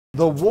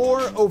The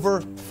war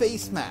over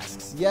face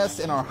masks. Yes,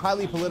 in our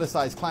highly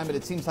politicized climate,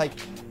 it seems like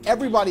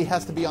everybody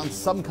has to be on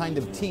some kind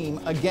of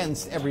team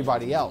against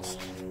everybody else.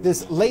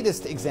 This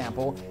latest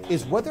example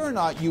is whether or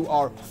not you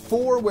are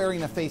for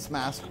wearing a face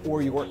mask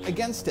or you're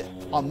against it.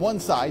 On one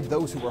side,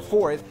 those who are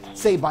for it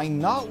say by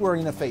not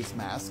wearing a face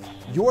mask,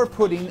 you're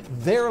putting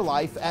their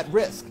life at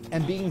risk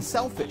and being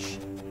selfish.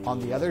 On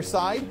the other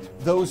side,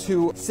 those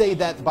who say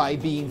that by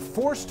being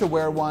forced to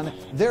wear one,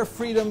 their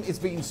freedom is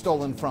being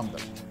stolen from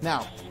them.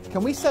 Now,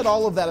 can we set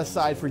all of that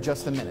aside for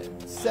just a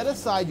minute? Set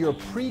aside your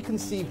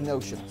preconceived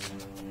notions.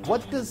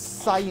 What does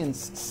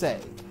science say?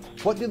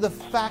 What do the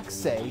facts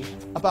say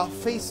about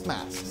face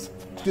masks?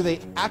 Do they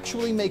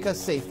actually make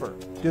us safer?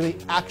 Do they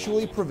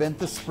actually prevent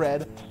the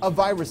spread of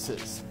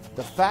viruses?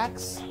 The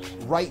facts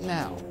right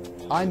now.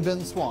 I'm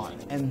Ben Swan,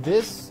 and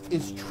this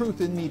is Truth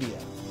in Media.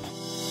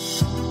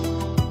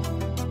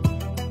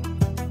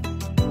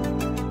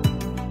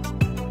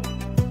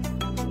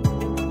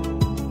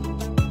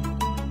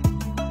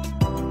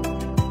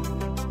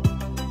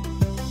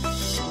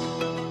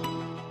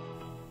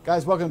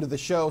 Guys, welcome to the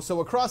show.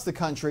 So across the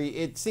country,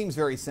 it seems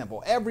very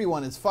simple.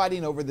 Everyone is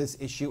fighting over this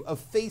issue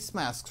of face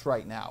masks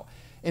right now.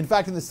 In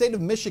fact, in the state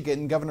of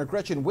Michigan, Governor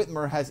Gretchen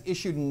Whitmer has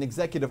issued an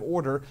executive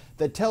order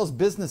that tells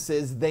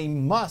businesses they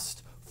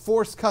must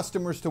force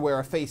customers to wear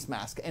a face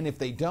mask. And if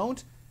they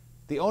don't,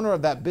 the owner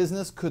of that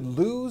business could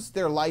lose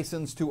their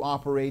license to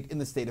operate in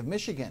the state of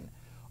Michigan.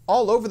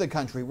 All over the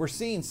country, we're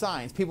seeing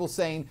signs, people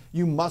saying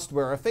you must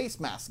wear a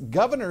face mask.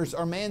 Governors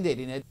are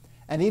mandating it.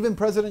 And even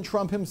President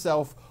Trump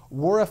himself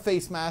wore a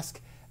face mask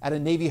at a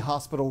Navy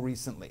hospital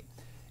recently.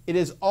 It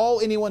is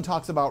all anyone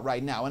talks about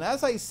right now. And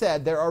as I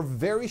said, there are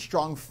very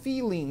strong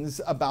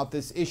feelings about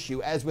this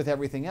issue, as with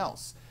everything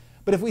else.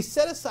 But if we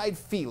set aside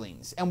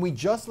feelings and we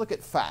just look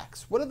at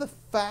facts, what do the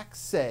facts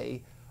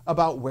say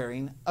about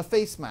wearing a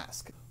face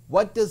mask?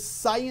 What does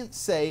science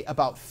say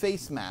about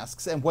face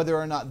masks and whether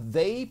or not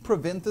they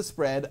prevent the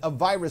spread of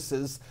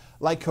viruses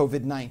like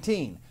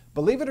COVID-19?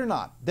 Believe it or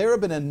not, there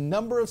have been a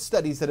number of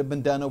studies that have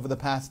been done over the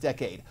past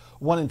decade.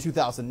 One in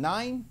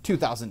 2009,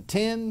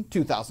 2010,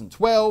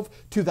 2012,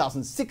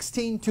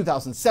 2016,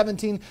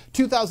 2017,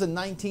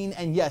 2019,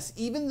 and yes,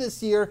 even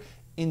this year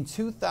in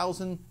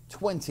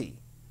 2020.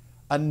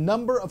 A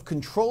number of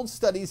controlled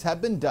studies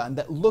have been done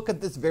that look at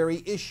this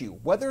very issue,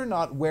 whether or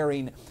not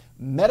wearing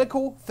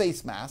medical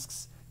face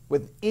masks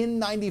with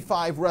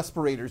N95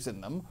 respirators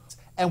in them,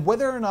 and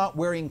whether or not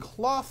wearing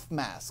cloth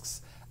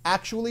masks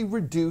actually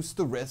reduce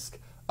the risk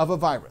of a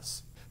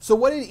virus. So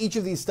what did each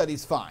of these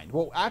studies find?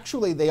 Well,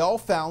 actually, they all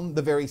found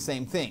the very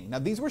same thing. Now,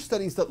 these were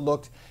studies that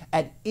looked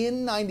at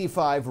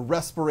N95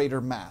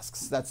 respirator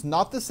masks. That's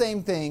not the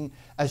same thing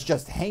as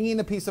just hanging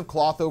a piece of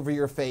cloth over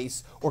your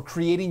face or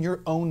creating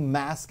your own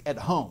mask at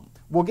home.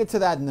 We'll get to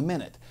that in a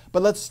minute.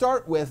 But let's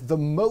start with the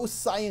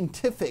most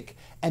scientific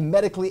and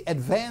medically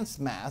advanced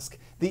mask,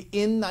 the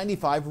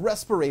N95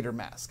 respirator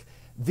mask.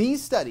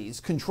 These studies,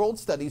 controlled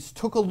studies,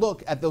 took a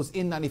look at those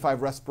N95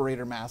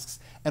 respirator masks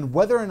and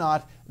whether or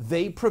not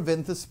they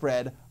prevent the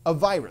spread of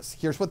virus.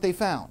 Here's what they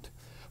found.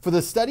 For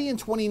the study in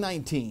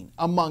 2019,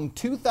 among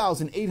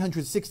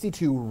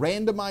 2,862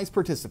 randomized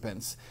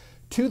participants,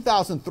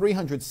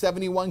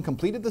 2,371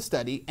 completed the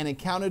study and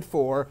accounted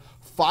for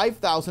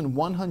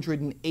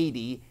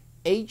 5,180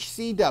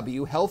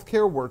 HCW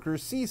healthcare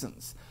workers'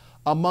 seasons.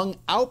 Among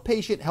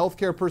outpatient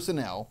healthcare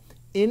personnel,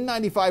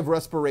 N95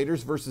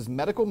 respirators versus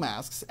medical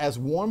masks as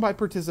worn by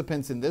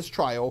participants in this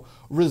trial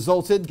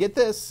resulted, get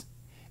this,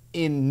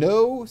 in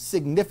no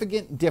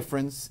significant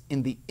difference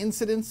in the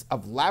incidence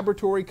of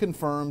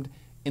laboratory-confirmed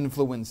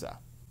influenza.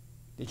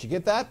 Did you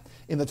get that?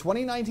 In the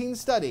 2019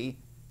 study,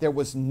 there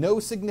was no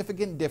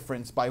significant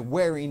difference by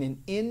wearing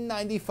an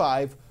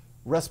N95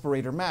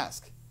 respirator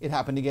mask. It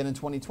happened again in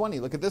 2020.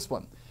 Look at this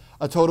one.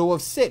 A total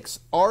of 6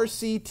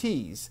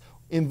 RCTs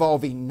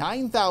involving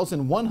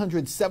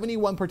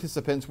 9,171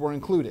 participants were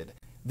included.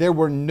 There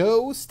were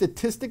no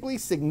statistically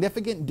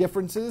significant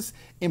differences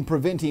in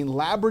preventing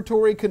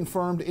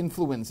laboratory-confirmed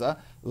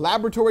influenza,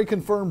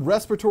 laboratory-confirmed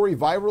respiratory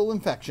viral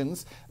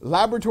infections,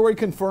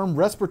 laboratory-confirmed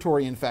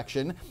respiratory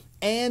infection,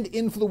 and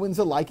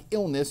influenza-like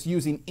illness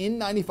using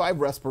N95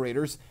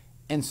 respirators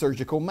and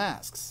surgical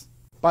masks.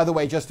 By the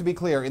way, just to be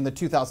clear, in the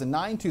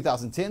 2009,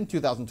 2010,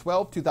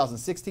 2012,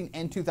 2016,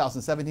 and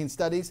 2017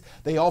 studies,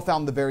 they all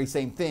found the very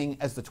same thing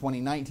as the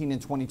 2019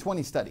 and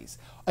 2020 studies.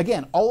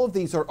 Again, all of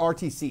these are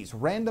RTCs,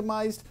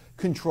 randomized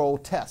control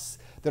tests,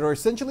 that are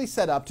essentially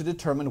set up to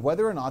determine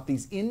whether or not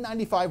these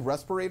N95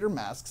 respirator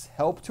masks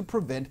help to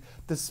prevent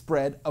the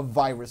spread of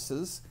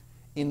viruses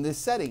in this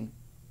setting.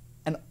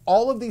 And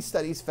all of these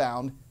studies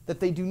found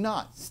that they do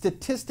not.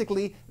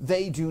 Statistically,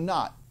 they do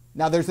not.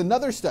 Now, there's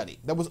another study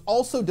that was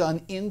also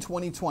done in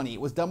 2020.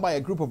 It was done by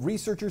a group of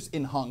researchers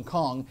in Hong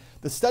Kong.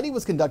 The study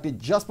was conducted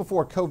just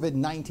before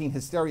COVID-19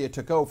 hysteria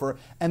took over,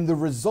 and the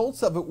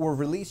results of it were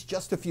released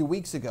just a few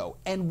weeks ago.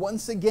 And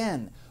once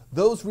again,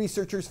 those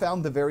researchers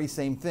found the very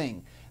same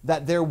thing,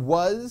 that there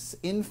was,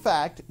 in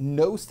fact,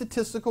 no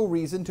statistical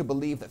reason to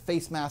believe that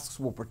face masks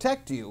will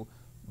protect you,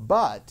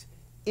 but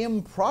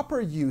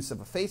improper use of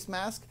a face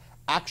mask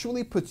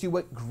actually puts you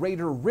at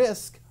greater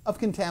risk of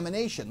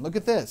contamination. Look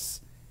at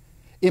this.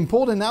 In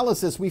pooled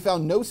analysis, we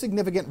found no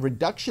significant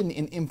reduction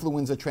in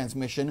influenza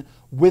transmission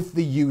with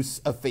the use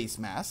of face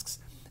masks.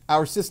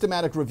 Our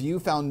systematic review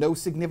found no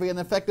significant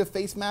effect of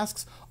face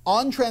masks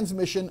on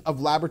transmission of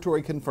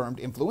laboratory-confirmed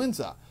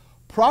influenza.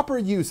 Proper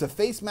use of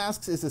face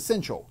masks is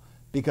essential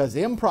because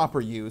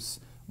improper use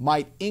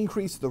might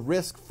increase the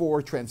risk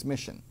for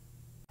transmission.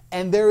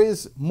 And there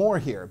is more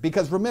here,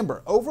 because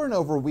remember, over and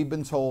over we've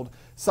been told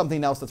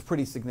something else that's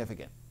pretty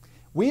significant.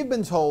 We've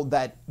been told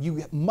that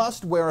you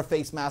must wear a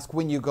face mask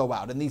when you go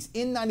out, and these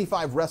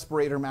N95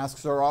 respirator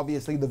masks are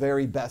obviously the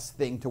very best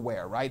thing to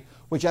wear, right?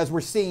 Which, as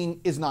we're seeing,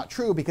 is not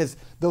true, because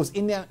those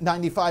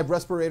N95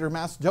 respirator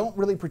masks don't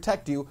really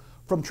protect you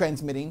from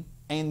transmitting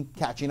and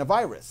catching a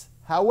virus.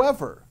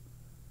 However,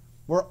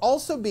 we're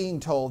also being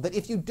told that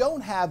if you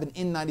don't have an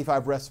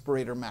N95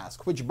 respirator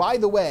mask, which, by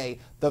the way,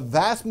 the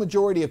vast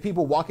majority of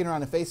people walking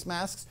around in face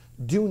masks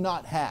do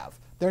not have,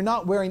 they're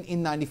not wearing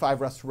N95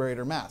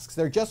 respirator masks.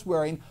 They're just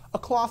wearing a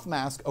cloth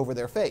mask over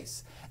their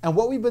face. And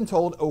what we've been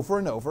told over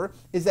and over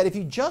is that if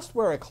you just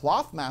wear a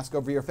cloth mask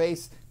over your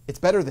face, it's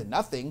better than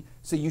nothing,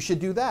 so you should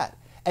do that.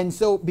 And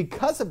so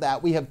because of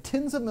that, we have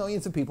tens of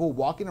millions of people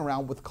walking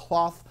around with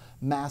cloth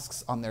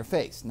masks on their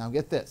face. Now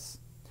get this.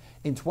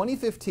 In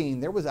 2015,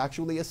 there was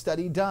actually a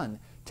study done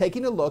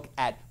taking a look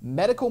at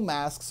medical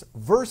masks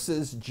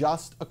versus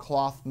just a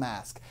cloth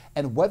mask,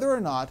 and whether or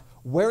not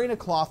wearing a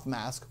cloth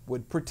mask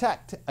would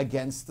protect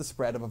against the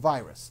spread of a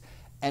virus.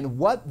 And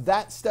what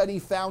that study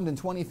found in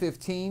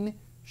 2015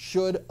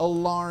 should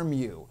alarm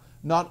you.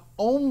 Not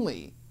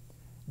only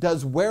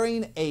does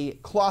wearing a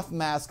cloth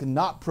mask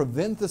not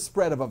prevent the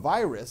spread of a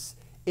virus,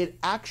 it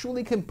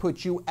actually can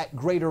put you at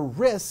greater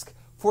risk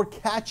for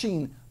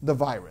catching the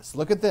virus.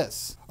 Look at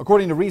this.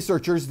 According to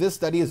researchers, this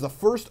study is the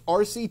first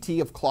RCT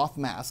of cloth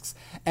masks,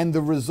 and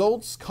the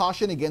results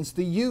caution against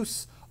the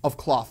use of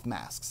cloth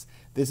masks.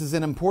 This is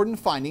an important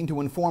finding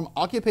to inform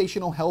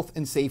occupational health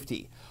and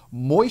safety.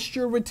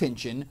 Moisture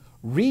retention,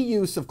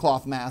 reuse of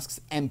cloth masks,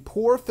 and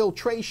poor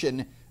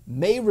filtration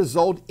may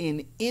result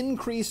in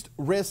increased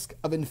risk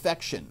of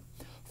infection.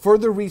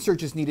 Further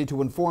research is needed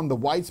to inform the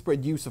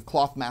widespread use of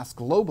cloth masks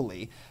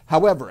globally.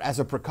 However, as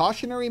a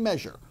precautionary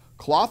measure,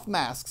 cloth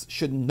masks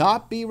should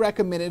not be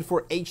recommended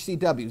for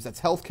HCWs,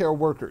 that's healthcare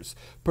workers,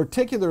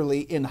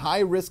 particularly in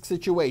high-risk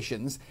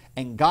situations,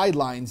 and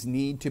guidelines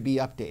need to be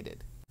updated.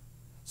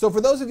 So for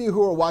those of you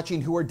who are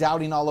watching who are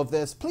doubting all of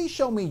this, please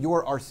show me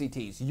your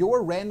RCTs,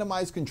 your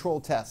randomized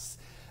control tests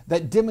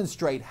that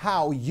demonstrate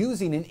how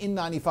using an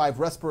N95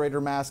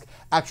 respirator mask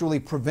actually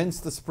prevents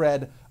the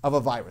spread of a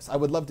virus. I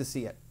would love to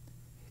see it.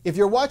 If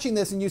you're watching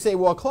this and you say,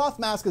 well, a cloth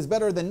mask is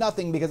better than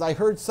nothing because I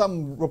heard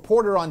some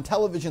reporter on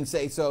television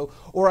say so,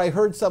 or I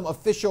heard some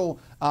official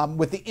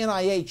with the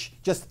NIH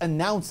just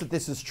announce that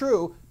this is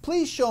true,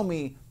 please show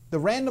me the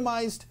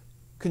randomized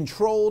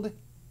controlled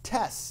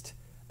test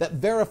that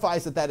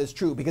verifies that that is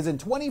true. Because in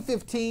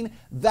 2015,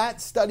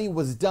 that study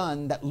was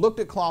done that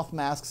looked at cloth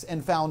masks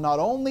and found not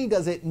only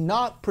does it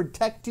not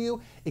protect you,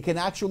 it can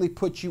actually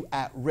put you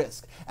at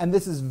risk. And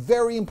this is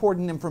very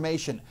important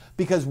information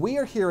because we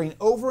are hearing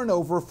over and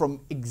over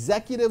from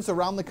executives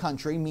around the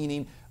country,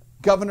 meaning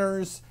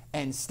governors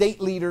and state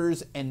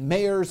leaders and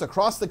mayors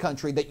across the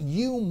country, that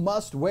you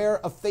must wear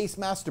a face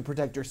mask to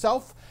protect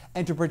yourself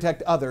and to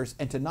protect others,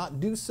 and to not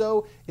do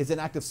so is an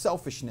act of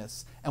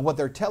selfishness. And what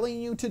they're telling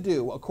you to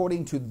do,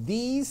 according to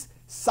these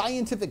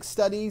scientific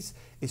studies,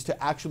 is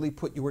to actually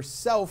put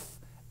yourself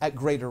at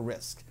greater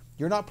risk.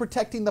 You're not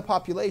protecting the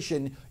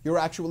population, you're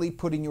actually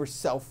putting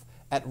yourself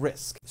at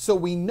risk. So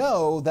we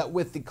know that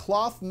with the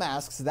cloth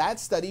masks, that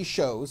study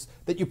shows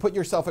that you put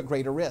yourself at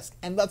greater risk.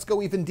 And let's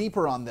go even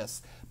deeper on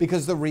this,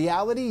 because the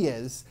reality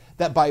is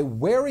that by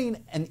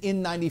wearing an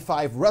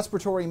N95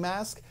 respiratory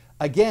mask,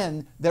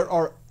 again, there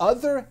are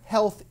other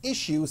health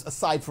issues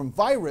aside from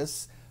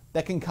virus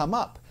that can come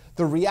up.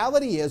 The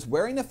reality is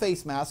wearing a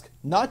face mask,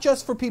 not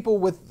just for people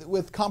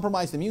with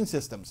compromised immune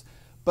systems,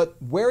 but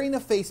wearing a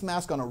face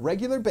mask on a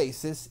regular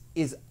basis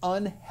is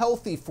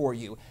unhealthy for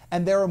you.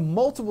 And there are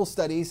multiple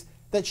studies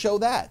that show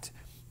that.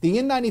 The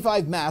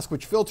N95 mask,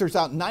 which filters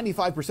out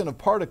 95% of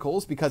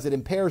particles because it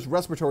impairs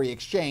respiratory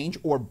exchange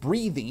or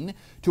breathing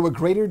to a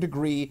greater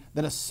degree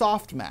than a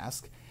soft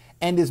mask,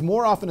 and is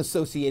more often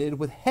associated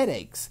with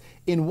headaches.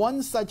 In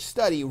one such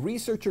study,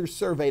 researchers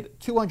surveyed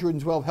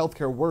 212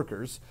 healthcare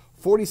workers,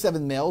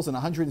 47 males and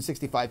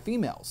 165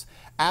 females,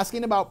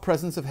 asking about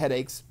presence of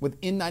headaches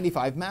with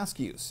N95 mask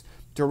use,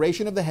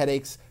 duration of the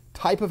headaches,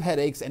 type of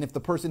headaches, and if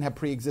the person had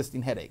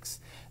pre-existing headaches.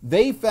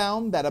 They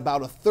found that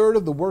about a third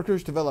of the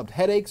workers developed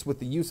headaches with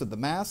the use of the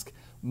mask.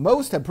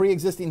 Most had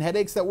pre-existing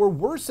headaches that were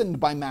worsened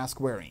by mask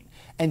wearing,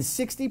 and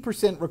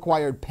 60%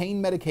 required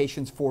pain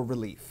medications for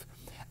relief.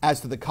 As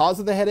to the cause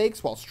of the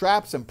headaches, while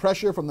straps and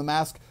pressure from the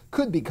mask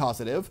could be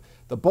causative,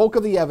 the bulk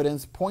of the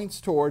evidence points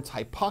towards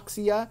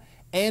hypoxia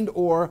and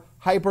or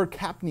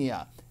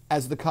hypercapnia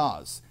as the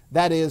cause.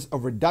 That is, a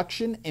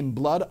reduction in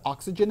blood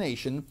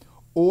oxygenation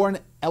or an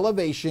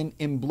elevation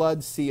in blood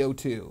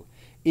CO2.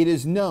 It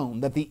is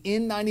known that the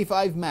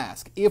N95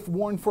 mask, if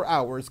worn for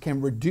hours,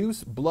 can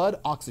reduce blood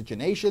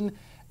oxygenation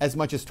as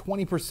much as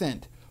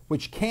 20%,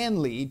 which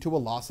can lead to a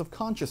loss of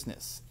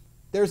consciousness.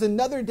 There's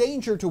another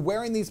danger to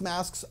wearing these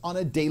masks on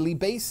a daily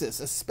basis,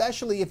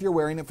 especially if you're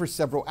wearing it for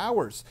several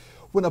hours.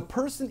 When a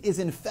person is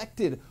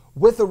infected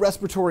with a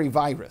respiratory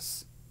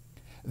virus,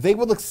 they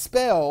will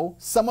expel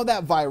some of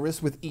that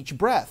virus with each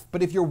breath.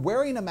 But if you're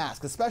wearing a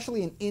mask,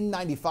 especially an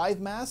N95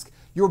 mask,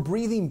 you're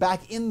breathing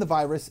back in the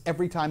virus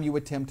every time you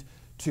attempt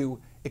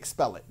to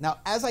expel it. Now,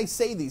 as I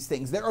say these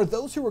things, there are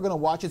those who are going to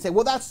watch and say,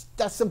 well, that's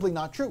simply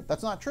not true.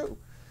 That's not true.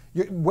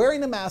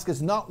 Wearing a mask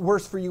is not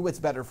worse for you, it's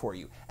better for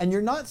you. And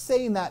you're not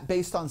saying that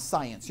based on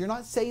science. You're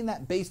not saying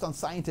that based on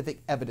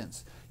scientific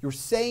evidence. You're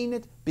saying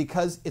it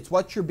because it's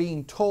what you're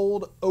being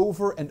told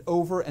over and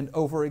over and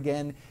over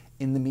again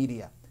in the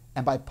media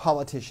and by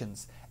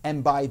politicians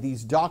and by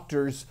these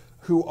doctors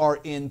who are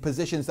in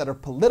positions that are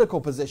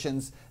political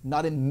positions,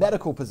 not in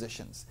medical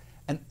positions.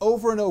 And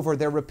over,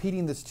 they're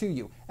repeating this to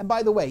you. And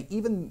by the way,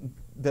 even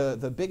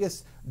the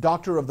biggest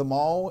doctor of them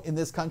all in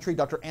this country,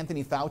 Dr.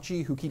 Anthony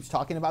Fauci, who keeps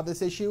talking about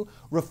this issue,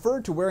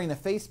 referred to wearing a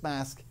face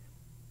mask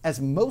as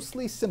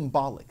mostly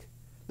symbolic.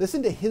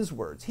 Listen to his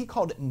words. He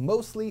called it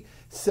mostly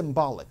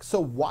symbolic. So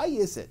why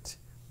is it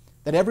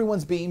that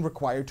everyone's being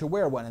required to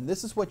wear one? And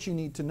this is what you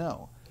need to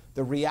know.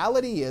 The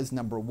reality is,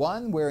 number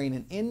one, wearing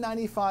an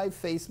N95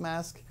 face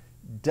mask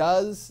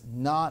does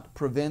not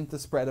prevent the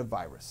spread of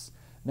virus.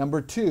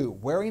 Number two,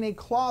 wearing a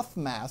cloth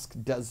mask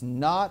does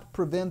not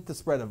prevent the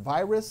spread of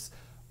virus,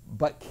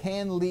 but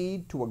can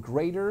lead to a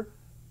greater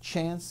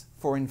chance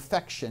for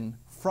infection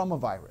from a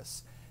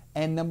virus.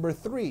 And number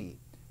three,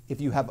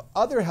 if you have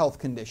other health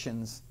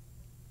conditions,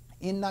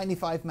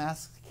 N95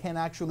 masks can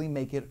actually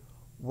make it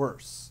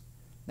worse.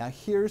 Now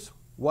here's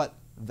what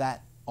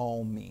that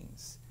all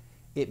means.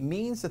 It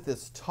means that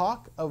this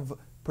talk of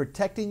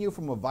protecting you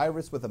from a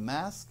virus with a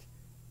mask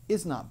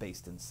is not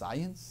based in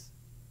science.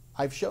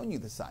 I've shown you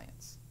the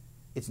science.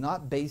 It's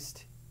not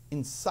based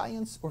in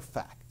science or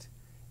fact.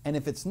 And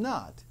if it's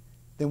not,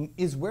 then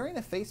is wearing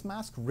a face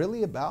mask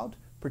really about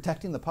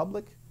protecting the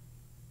public?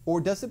 Or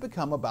does it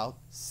become about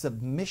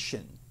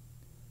submission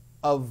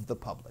of the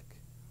public?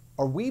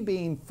 Are we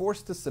being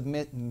forced to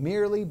submit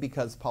merely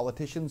because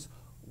politicians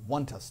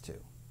want us to?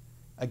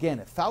 Again,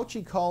 if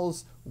Fauci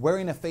calls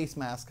wearing a face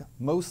mask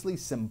mostly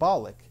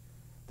symbolic,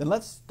 then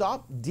let's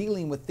stop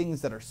dealing with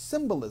things that are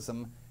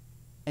symbolism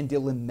and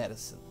deal in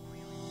medicine.